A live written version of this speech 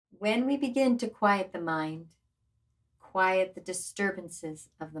When we begin to quiet the mind, quiet the disturbances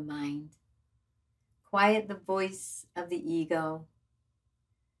of the mind, quiet the voice of the ego,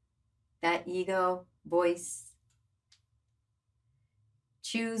 that ego voice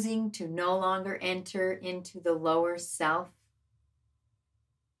choosing to no longer enter into the lower self,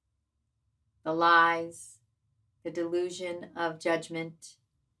 the lies, the delusion of judgment,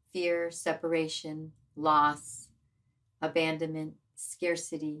 fear, separation, loss, abandonment,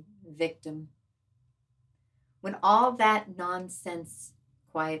 scarcity, victim. When all that nonsense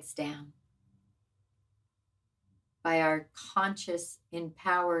quiets down by our conscious,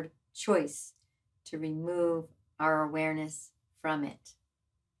 empowered choice to remove our awareness from it,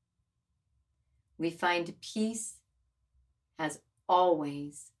 we find peace has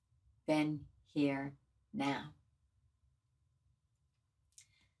always been here now.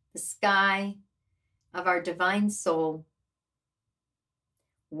 The sky of our divine soul,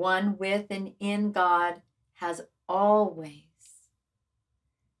 one with and in God, has always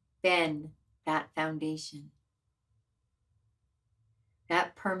been that foundation,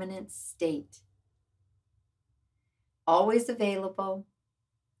 that permanent state, always available,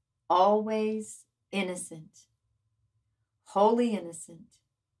 always innocent, wholly innocent,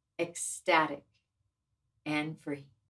 ecstatic, and free.